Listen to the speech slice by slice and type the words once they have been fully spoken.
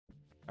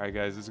Alright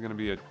guys, this is going to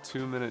be a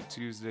 2-minute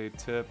Tuesday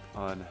tip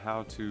on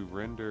how to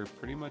render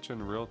pretty much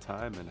in real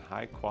time and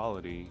high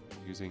quality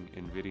using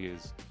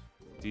NVIDIA's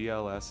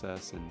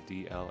DLSS and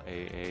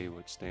DLAA,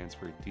 which stands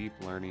for Deep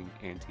Learning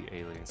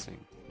Anti-Aliasing.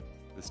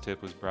 This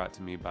tip was brought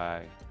to me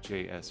by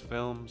JS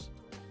Films.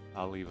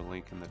 I'll leave a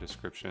link in the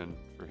description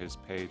for his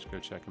page. Go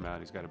check him out.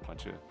 He's got a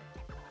bunch of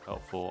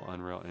helpful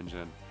Unreal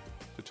Engine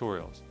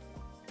tutorials.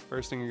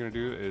 First thing you're going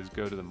to do is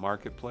go to the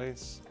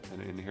marketplace,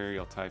 and in here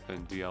you'll type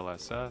in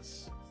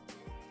DLSS,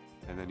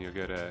 and then you'll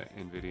go to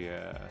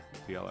NVIDIA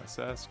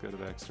DLSS, go to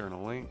the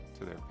external link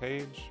to their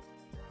page.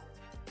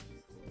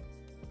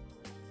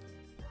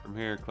 From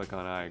here, click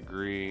on I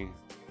agree,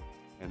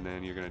 and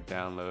then you're going to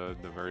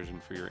download the version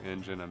for your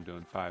engine. I'm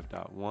doing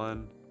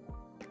 5.1.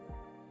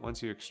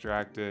 Once you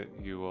extract it,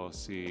 you will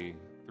see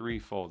 3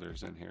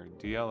 folders in here: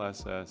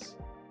 DLSS,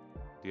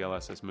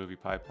 DLSS Movie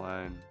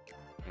Pipeline,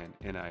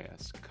 and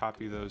NIS.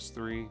 Copy those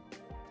 3,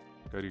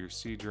 go to your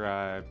C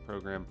drive,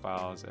 Program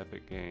Files,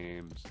 Epic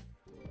Games,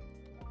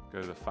 go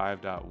to the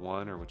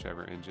 5.1 or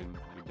whichever engine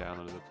you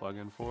downloaded the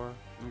plugin for,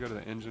 and go to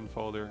the engine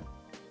folder,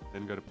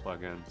 then go to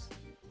plugins,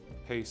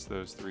 paste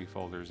those 3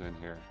 folders in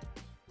here.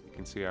 You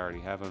can see I already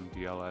have them: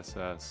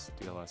 DLSS,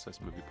 DLSS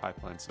Movie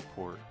Pipeline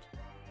Support,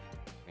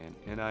 and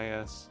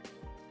NIS.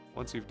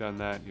 Once you've done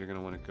that, you're going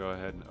to want to go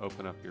ahead and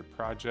open up your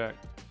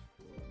project.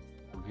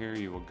 From here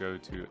you will go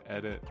to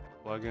Edit,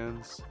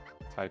 Plugins,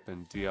 type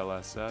in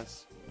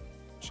DLSS,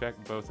 check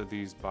both of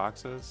these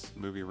boxes,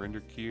 Movie Render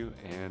Queue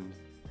and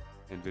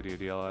NVIDIA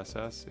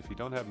DLSS. If you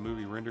don't have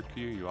Movie Render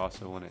Queue, you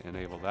also want to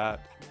enable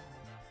that.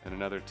 And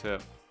another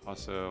tip,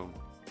 also,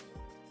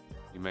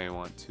 you may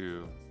want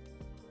to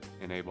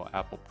enable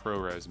Apple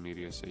ProRes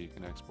media so you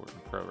can export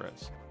in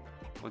ProRes.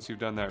 Once you've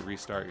done that,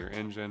 restart your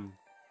engine,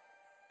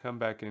 come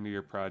back into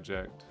your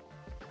project.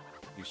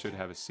 You should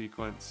have a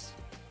sequence.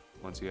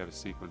 Once you have a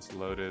sequence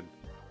loaded,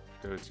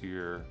 go to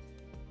your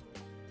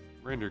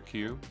render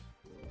queue,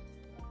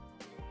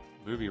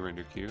 movie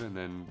render queue, and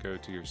then go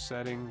to your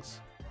settings.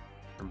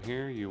 From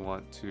here you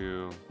want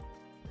to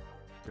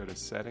go to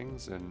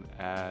settings and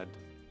add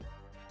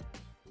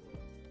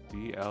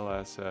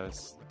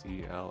DLSS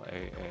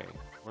DLAA.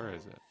 Where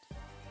is it?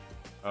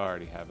 Oh, I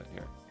already have it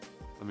here.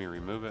 Let me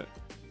remove it.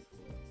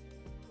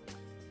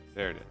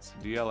 There it is,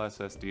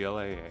 DLSS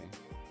DLAA.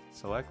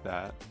 Select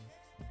that.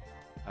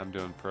 I'm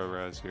doing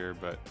ProRes here,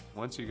 but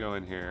once you go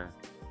in here,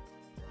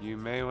 you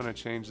may want to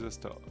change this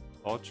to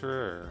ultra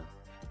or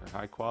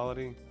high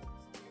quality.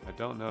 I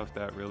don't know if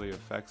that really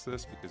affects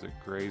this because it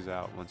grays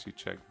out once you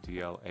check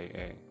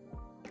DLAA.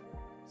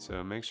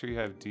 So make sure you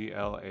have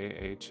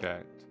DLAA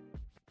checked.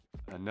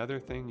 Another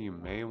thing you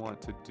may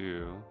want to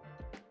do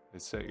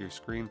is set your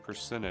screen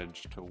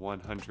percentage to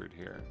 100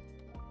 here.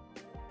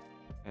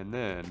 And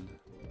then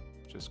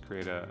just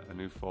create a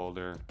new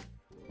folder.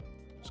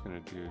 Just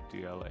going to do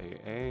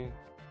DLAA.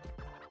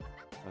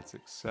 Let's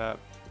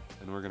accept,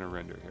 and we're going to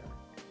render here.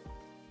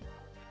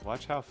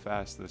 Watch how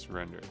fast this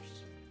renders.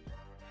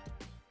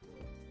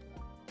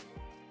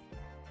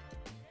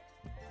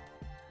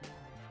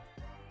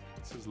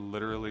 This is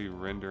literally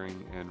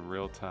rendering in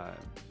real time,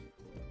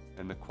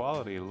 and the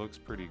quality looks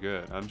pretty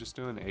good. I'm just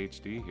doing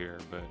HD here,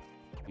 but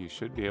you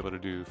should be able to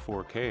do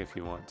 4K if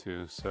you want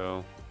to.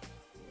 So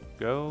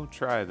go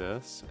try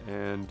this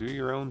and do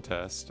your own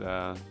test.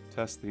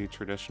 Test the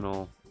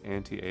traditional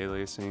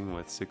anti-aliasing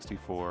with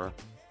 64.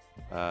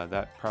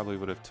 That probably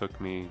would have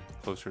took me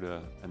closer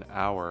to an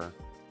hour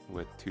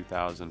with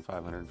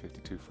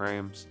 2,552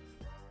 frames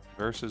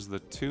versus the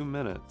 2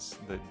 minutes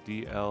that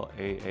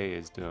DLAA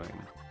is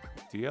doing.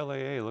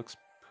 DLAA looks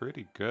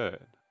pretty good.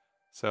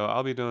 So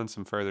I'll be doing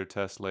some further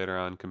tests later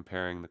on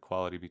comparing the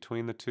quality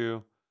between the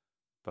two,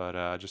 but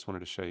I just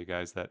wanted to show you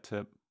guys that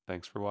tip.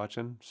 Thanks for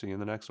watching. See you in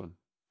the next one.